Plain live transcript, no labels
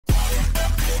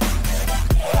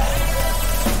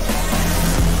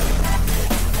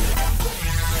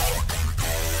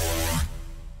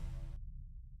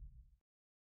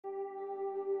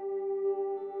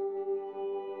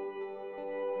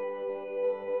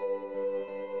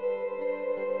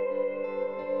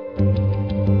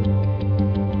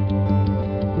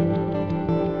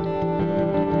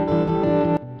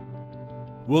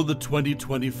Will the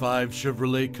 2025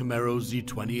 Chevrolet Camaro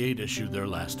Z28 issue their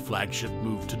last flagship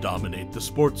move to dominate the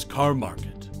sports car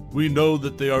market? We know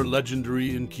that they are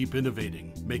legendary and keep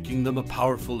innovating, making them a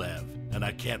powerful EV, and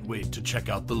I can't wait to check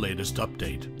out the latest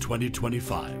update,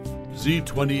 2025.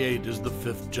 Z28 is the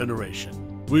 5th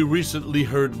generation. We recently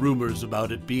heard rumors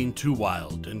about it being too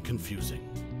wild and confusing.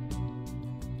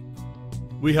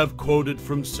 We have quoted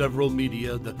from several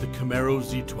media that the Camaro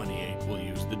Z28 will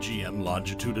use the GM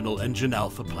longitudinal engine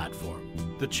alpha platform.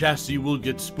 The chassis will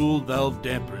get spool valve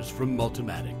dampers from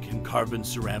Multimatic and carbon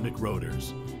ceramic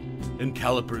rotors, and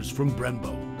calipers from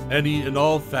Brembo. Any and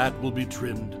all fat will be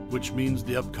trimmed, which means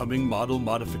the upcoming model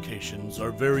modifications are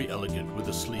very elegant with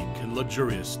a sleek and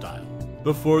luxurious style.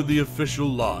 Before the official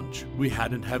launch, we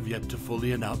hadn't have yet to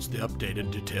fully announce the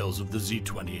updated details of the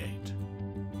Z28.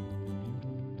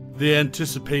 The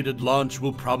anticipated launch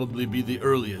will probably be the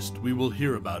earliest we will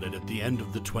hear about it at the end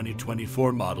of the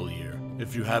 2024 model year.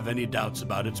 If you have any doubts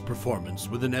about its performance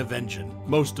with an EV engine,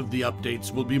 most of the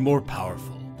updates will be more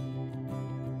powerful.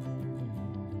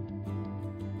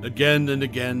 Again and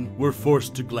again, we're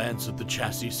forced to glance at the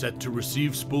chassis set to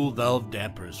receive spool valve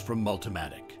dampers from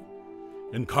Multimatic,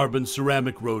 and carbon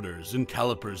ceramic rotors and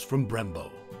calipers from Brembo.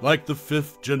 Like the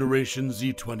 5th generation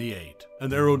Z28,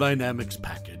 an aerodynamics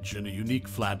package and a unique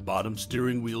flat-bottom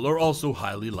steering wheel are also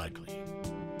highly likely.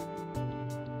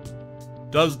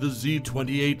 Does the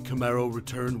Z28 Camaro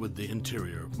return with the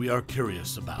interior we are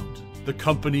curious about? The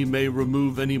company may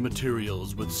remove any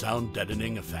materials with sound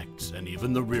deadening effects and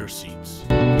even the rear seats.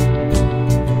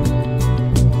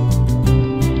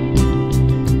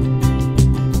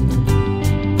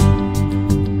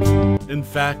 In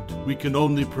fact, we can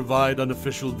only provide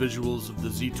unofficial visuals of the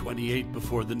Z28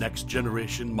 before the next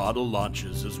generation model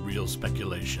launches as real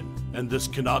speculation, and this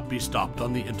cannot be stopped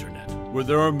on the internet, where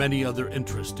there are many other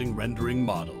interesting rendering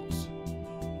models.